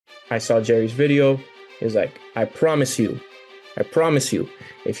I saw Jerry's video. He was like, I promise you,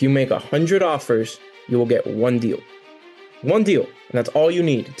 if you make 100 offers, you will get one deal. One deal. And that's all you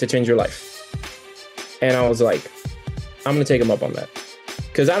need to change your life. And I was like, I'm going to take him up on that.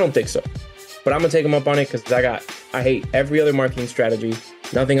 Because I don't think so. But I'm going to take him up on it because I hate every other marketing strategy.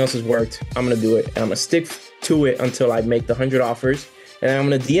 Nothing else has worked. I'm going to do it. And I'm going to stick to it until I make the 100 offers. And I'm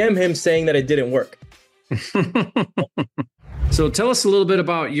going to DM him saying that it didn't work. So tell us a little bit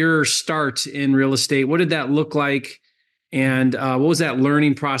about your start in real estate. What did that look like? And what was that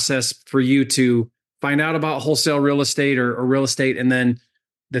learning process for you to find out about wholesale real estate or real estate, and then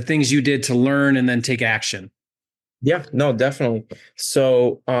the things you did to learn and then take action? Yeah, no, definitely.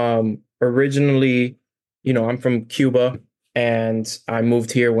 So originally, I'm from Cuba, and I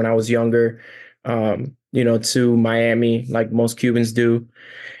moved here when I was younger, to Miami, like most Cubans do.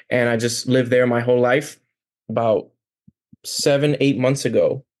 And I just lived there my whole life. About 7-8 months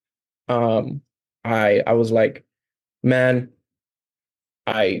ago, I was like, man,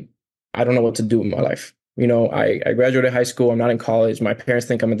 I don't know what to do in my life. I graduated high school. I'm not in college. My parents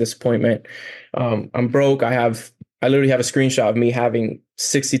think I'm a disappointment. I'm broke. I literally have a screenshot of me having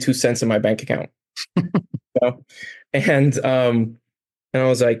 62 cents in my bank account. And I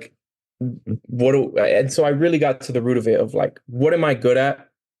was like, and so I really got to the root of it of like, what am I good at?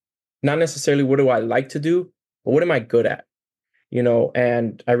 Not necessarily what do I like to do, but what am I good at?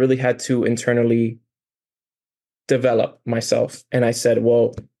 And I really had to internally develop myself. And I said,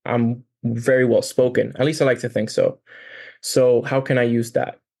 well, I'm very well spoken. At least I like to think so. So how can I use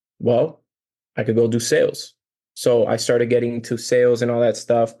that? Well, I could go do sales. So I started getting into sales and all that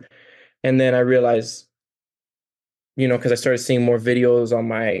stuff. And then I realized, because I started seeing more videos on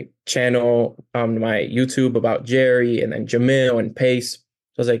my channel, my YouTube about Jerry and then Jamil and Pace.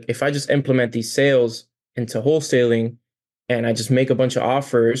 So I was like, if I just implement these sales into wholesaling and I just make a bunch of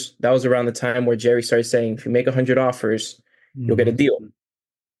offers, that was around the time where Jerry started saying, if you make 100 offers, you'll get a deal.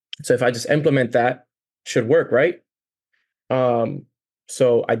 So if I just implement that, should work, right?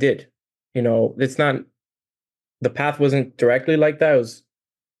 So I did. It's not, the path wasn't directly like that.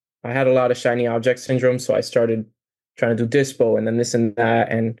 I had a lot of shiny object syndrome. So I started trying to do dispo and then this and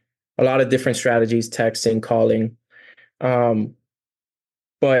that, and a lot of different strategies, texting, calling.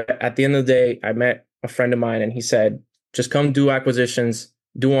 But at the end of the day, I met a friend of mine and he said, just come do acquisitions,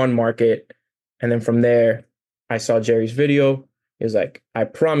 do on market. And then from there, I saw Jerry's video. He was like, I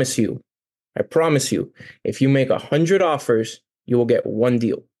promise you, if you make 100 offers, you will get one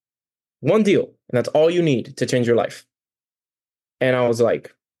deal. One deal. And that's all you need to change your life. And I was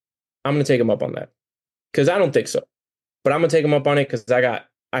like, I'm going to take him up on that. Because I don't think so. But I'm going to take him up on it because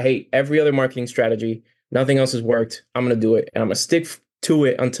I hate every other marketing strategy. Nothing else has worked. I'm going to do it. And I'm going to stick to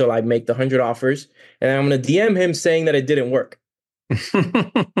it until I make the 100 offers. And I'm going to DM him saying that it didn't work.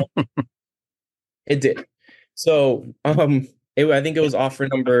 It did. So I think it was offer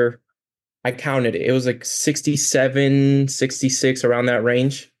number, I counted it. It was like 67, 66, around that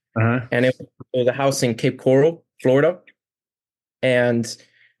range. And it was a house in Cape Coral, Florida. And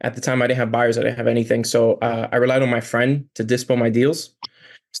at the time, I didn't have buyers. I didn't have anything. So I relied on my friend to dispo my deals.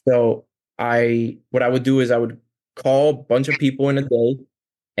 So what I would do is I would call a bunch of people in a day,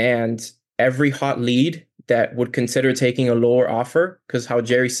 and every hot lead that would consider taking a lower offer, because how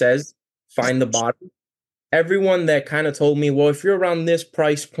Jerry says, find the bottom. Everyone that kind of told me, well, if you're around this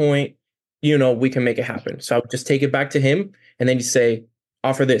price point, we can make it happen. So I would just take it back to him, and then he'd say,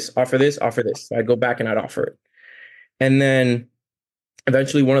 offer this, offer this, offer this. So I'd go back and I'd offer it. And then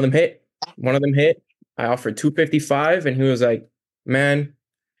eventually one of them hit. I offered 255, and he was like, man,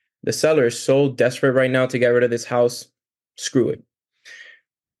 the seller is so desperate right now to get rid of this house. Screw it.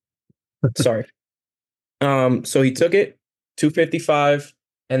 Sorry. So he took it, 255,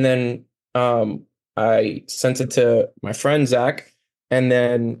 and then I sent it to my friend Zach, and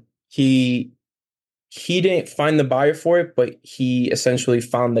then he didn't find the buyer for it, but he essentially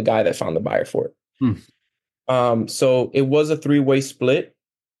found the guy that found the buyer for it. So it was a 3-way split,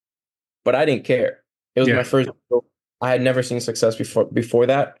 but I didn't care. It was my first. I had never seen success before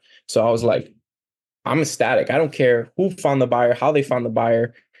that. So I was like, I'm ecstatic. I don't care who found the buyer, how they found the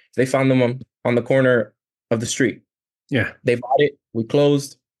buyer. They found them on the corner of the street. Yeah. They bought it. We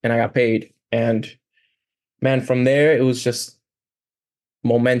closed and I got paid. And man, from there, it was just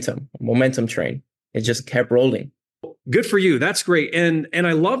momentum train. It just kept rolling. Good for you. That's great. And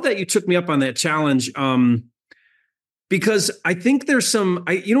I love that you took me up on that challenge. Because I think there's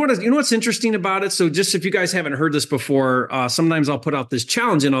you know what's interesting about it. So just if you guys haven't heard this before, sometimes I'll put out this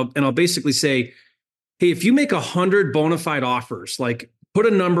challenge and I'll basically say, hey, if you make 100 bona fide offers, like put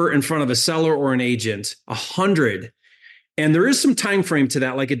a number in front of a seller or an agent, 100, And there is some time frame to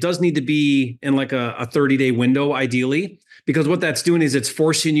that. Like it does need to be in like a 30-day window, ideally, because what that's doing is it's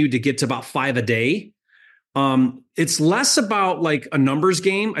forcing you to get to about 5 a day. It's less about like a numbers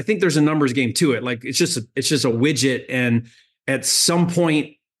game. I think there's a numbers game to it. Like it's just a widget. And at some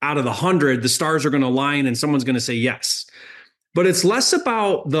point out of the 100, the stars are going to align and someone's going to say yes. But it's less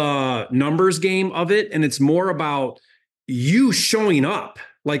about the numbers game of it. And it's more about you showing up.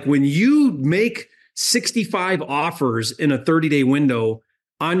 Like when you make 65 offers in a 30-day window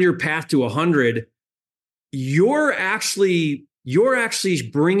on your path to 100, you're actually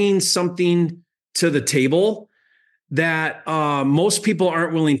bringing something to the table that most people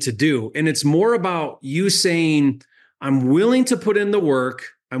aren't willing to do. And it's more about you saying, I'm willing to put in the work.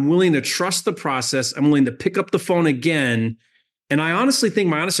 I'm willing to trust the process. I'm willing to pick up the phone again. And I honestly think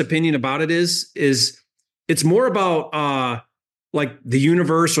my honest opinion about it is it's more about like the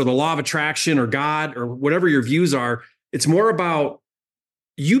universe or the law of attraction or God or whatever your views are. It's more about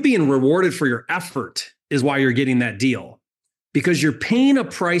you being rewarded for your effort is why you're getting that deal, because you're paying a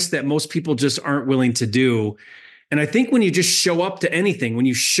price that most people just aren't willing to do. And I think when you just show up to anything, when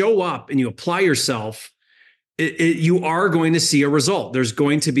you show up and you apply yourself, you are going to see a result. There's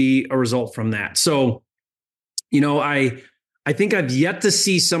going to be a result from that. So, I think I've yet to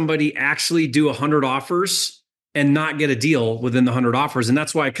see somebody actually do 100 offers and not get a deal within the 100 offers. And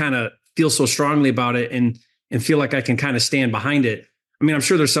that's why I kind of feel so strongly about it and feel like I can kind of stand behind it. I mean, I'm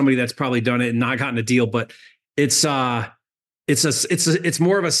sure there's somebody that's probably done it and not gotten a deal, but it's more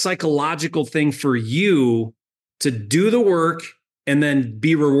of a psychological thing for you to do the work and then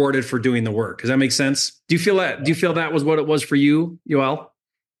be rewarded for doing the work. Does that make sense? Do you feel that was what it was for you, Yoel?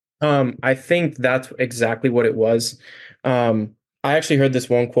 I think that's exactly what it was. I actually heard this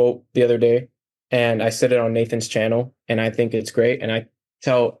one quote the other day, and I said it on Nathan's channel, and I think it's great. And I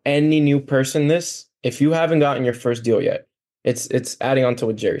tell any new person this: if you haven't gotten your first deal yet, it's adding on to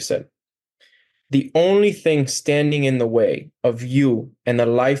what Jerry said. The only thing standing in the way of you and the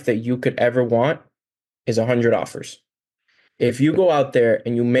life that you could ever want is 100 offers. If you go out there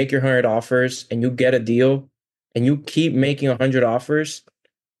and you make your 100 offers and you get a deal and you keep making 100 offers,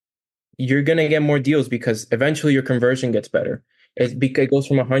 you're going to get more deals because eventually your conversion gets better. It goes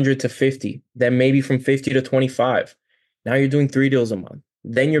from 100 to 50, then maybe from 50 to 25. Now you're doing 3 deals a month.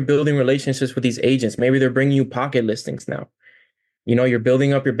 Then you're building relationships with these agents. Maybe they're bringing you pocket listings now. You're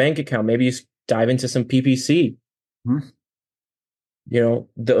building up your bank account. Maybe you dive into some PPC. Mm-hmm.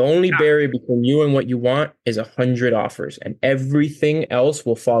 The only barrier between you and what you want is 100 offers, and everything else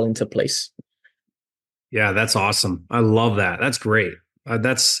will fall into place. Yeah, that's awesome. I love that. That's great. I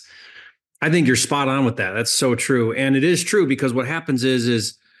think you're spot on with that. That's so true. And it is true because what happens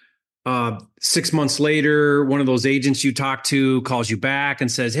is 6 months later, one of those agents you talk to calls you back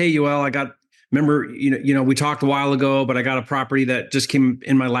and says, "Hey, Yoel, remember, we talked a while ago, but I got a property that just came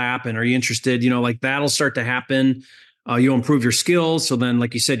in my lap. And are you interested?" Like that'll start to happen. You'll improve your skills. So then,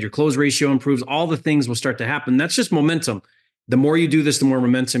 like you said, your close ratio improves. All the things will start to happen. That's just momentum. The more you do this, the more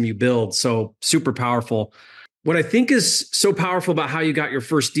momentum you build. So super powerful. What I think is so powerful about how you got your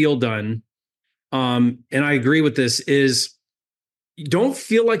first deal done, and I agree with this, is you don't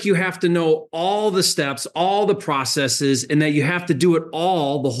feel like you have to know all the steps, all the processes, and that you have to do it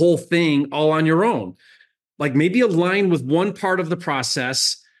all, the whole thing, all on your own. Like maybe align with one part of the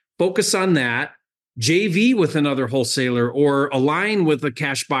process, focus on that, JV with another wholesaler, or align with a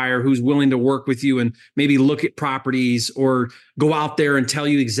cash buyer who's willing to work with you and maybe look at properties or go out there and tell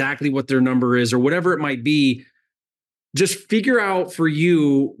you exactly what their number is or whatever it might be. Just figure out for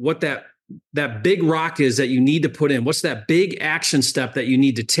you what that big rock is that you need to put in. What's that big action step that you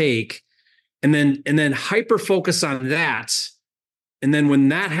need to take? And then hyper focus on that. And then when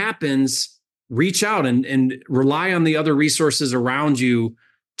that happens, reach out and rely on the other resources around you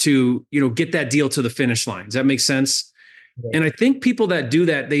to, get that deal to the finish line. Does that make sense? Yeah. And I think people that do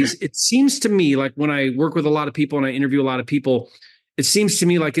that, it seems to me like when I work with a lot of people and I interview a lot of people, it seems to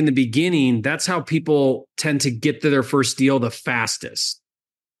me like in the beginning, that's how people tend to get to their first deal the fastest.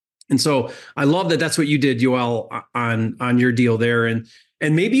 And so I love that that's what you did, Yoel, on your deal there. And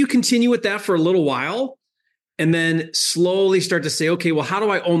maybe you continue with that for a little while and then slowly start to say, okay, well, how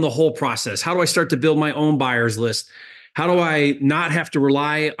do I own the whole process? How do I start to build my own buyers list? How do I not have to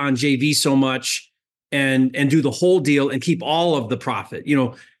rely on JV so much and do the whole deal and keep all of the profit?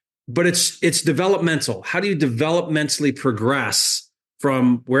 But it's developmental. How do you developmentally progress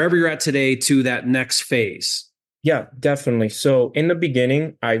from wherever you're at today to that next phase? Yeah, definitely. So in the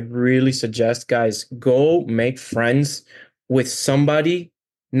beginning, I really suggest guys go make friends with somebody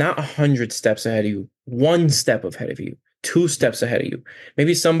not 100 steps ahead of you, 1 step ahead of you, 2 steps ahead of you.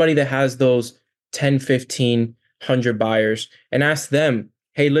 Maybe somebody that has those 10, 15 100 buyers and ask them,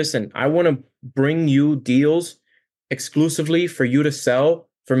 hey, listen, I want to bring you deals exclusively for you to sell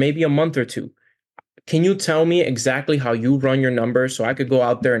for maybe a month or two. Can you tell me exactly how you run your numbers so I could go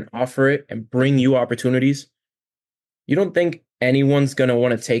out there and offer it and bring you opportunities? You don't think anyone's going to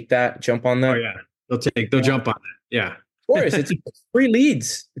want to take that, jump on that? Oh, yeah. They'll jump on it. Yeah. Of course, it's free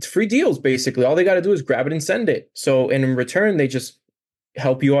leads. It's free deals, basically. All they got to do is grab it and send it. So, and in return, they just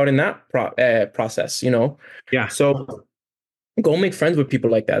help you out in that process, Yeah. So go make friends with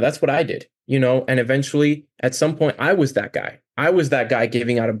people like that. That's what I did, and eventually at some point I was that guy. I was that guy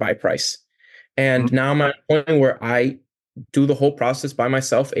giving out a buy price. And now I'm at a point where I do the whole process by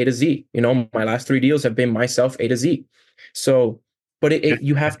myself, A to Z. My last 3 deals have been myself, A to Z. So, but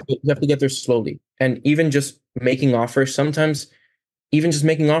you have to get there slowly. And even just making offers, sometimes even just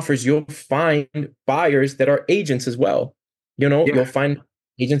making offers, you'll find buyers that are agents as well. You'll find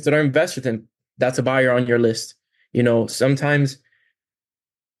agents that are investors, and that's a buyer on your list. Sometimes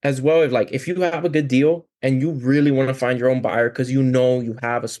as well, if you have a good deal and you really want to find your own buyer because you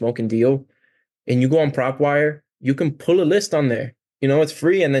have a smoking deal, and you go on PropWire, you can pull a list on there. It's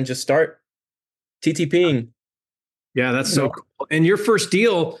free, and then just start TTPing. Yeah, that's so cool. And your first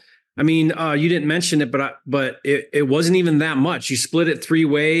deal, I mean, you didn't mention it, but it wasn't even that much. You split it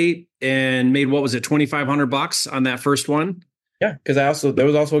 3-way and made, what was it, $2,500 on that first one? Yeah, because there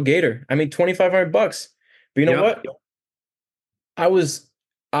was also a Gator. I made $2,500. But you know what?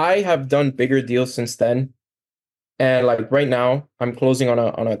 I have done bigger deals since then. And right now, I'm closing on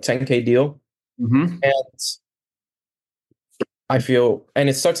a $10K deal. Mm-hmm. And I feel, and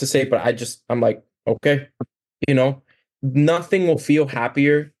it sucks to say, but I'm like, okay, nothing will feel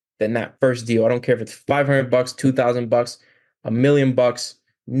happier than that first deal. I don't care if it's $500, $2,000, $1 million.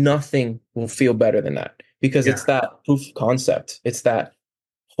 Nothing will feel better than that, because it's that proof of concept. It's that,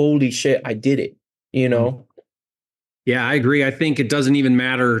 holy shit, I did it, Yeah, I agree. I think it doesn't even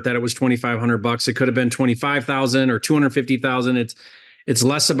matter that it was $2,500. It could have been 25,000 or 250,000. It's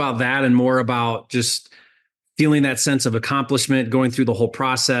less about that and more about just feeling that sense of accomplishment, going through the whole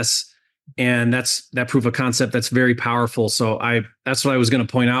process. And that's that proof of concept. That's very powerful. So that's what I was going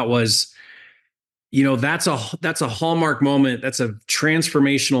to point out was, that's a hallmark moment. That's a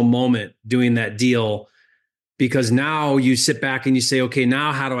transformational moment doing that deal, because now you sit back and you say, okay,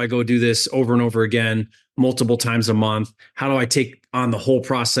 now how do I go do this over and over again, multiple times a month? How do I take on the whole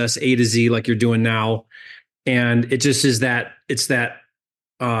process, A to Z, like you're doing now? And it just is it's that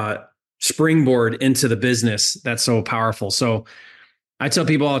springboard into the business that's so powerful. So I tell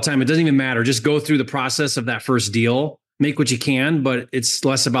people all the time, it doesn't even matter. Just go through the process of that first deal, make what you can, but it's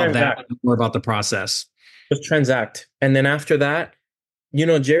less about that, more about the process. Just transact. And then after that,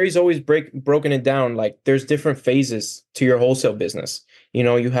 Jerry's always broken it down. There's different phases to your wholesale business.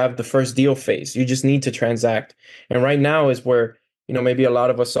 You have the first deal phase. You just need to transact. And right now is where, maybe a lot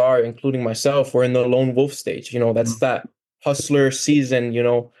of us are, including myself, we're in the lone wolf stage. That's that hustler season.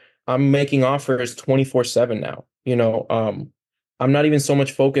 I'm making offers 24/7 now. I'm not even so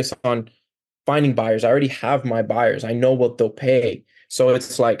much focused on finding buyers. I already have my buyers. I know what they'll pay. So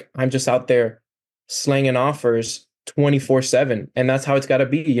it's I'm just out there slanging offers 24/7. And that's how it's got to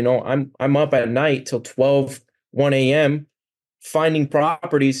be. I'm up at night till 12, 1 a.m. finding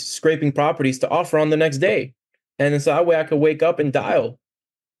properties, scraping properties to offer on the next day. And so that way I could wake up and dial.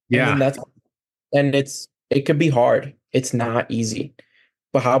 Yeah. And it could be hard. It's not easy.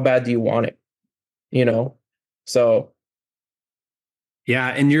 But how bad do you want it? So yeah,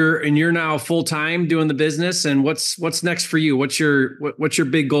 and you're now full time doing the business. And what's next for you? What's your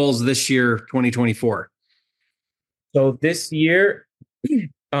big goals this year, 2024? So this year,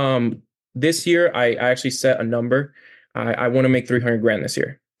 I actually set a number. I want to make 300 grand this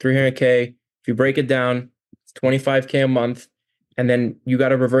year. 300K. If you break it down, it's 25K a month, and then you got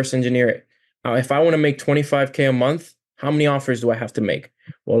to reverse engineer it. If I want to make 25K a month, how many offers do I have to make?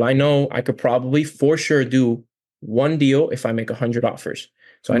 Well, I know I could probably for sure do one deal if I make 100 offers.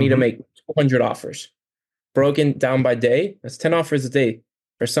 So I need to make 200 offers. Broken down by day, that's 10 offers a day.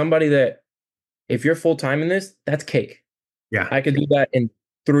 For somebody that, if you're full-time in this, that's cake. Yeah. I could do that in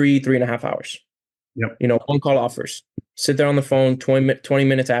 3.5 hours. Yep. Phone call offers. Sit there on the phone, 20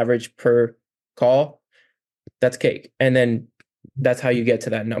 minutes average per call. That's cake. And then that's how you get to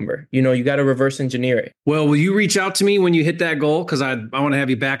that number. You got to reverse engineer it. Well, will you reach out to me when you hit that goal? Because I want to have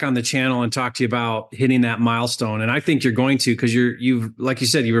you back on the channel and talk to you about hitting that milestone. And I think you're going to, because you've, like you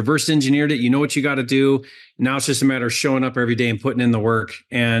said, you reverse engineered it. You know what you got to do. Now it's just a matter of showing up every day and putting in the work.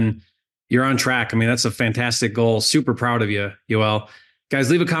 And you're on track. I mean, that's a fantastic goal. Super proud of you, Yoel. Guys,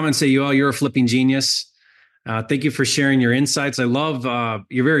 leave a comment and say, Yoel, you're a flipping genius. Thank you for sharing your insights. I love,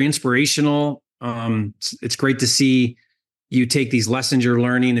 you're very inspirational. It's great to see you take these lessons you're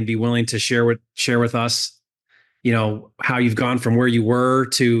learning and be willing to share with us, how you've gone from where you were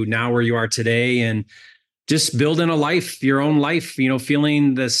to now where you are today, and just building a life, your own life,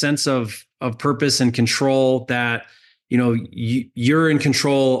 feeling the sense of purpose and control that, you're in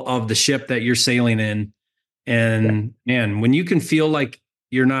control of the ship that you're sailing in. And man, when you can feel like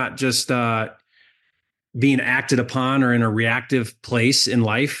you're not just being acted upon or in a reactive place in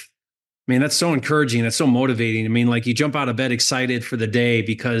life, I mean, that's so encouraging. That's so motivating. I mean, like, you jump out of bed excited for the day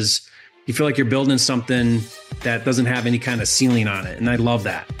because you feel like you're building something that doesn't have any kind of ceiling on it. And I love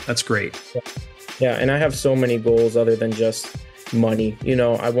that. That's great. Yeah. And I have so many goals other than just money.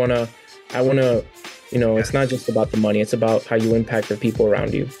 I want to, it's not just about the money. It's about how you impact the people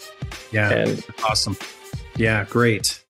around you. Yeah. And awesome. Yeah. Great.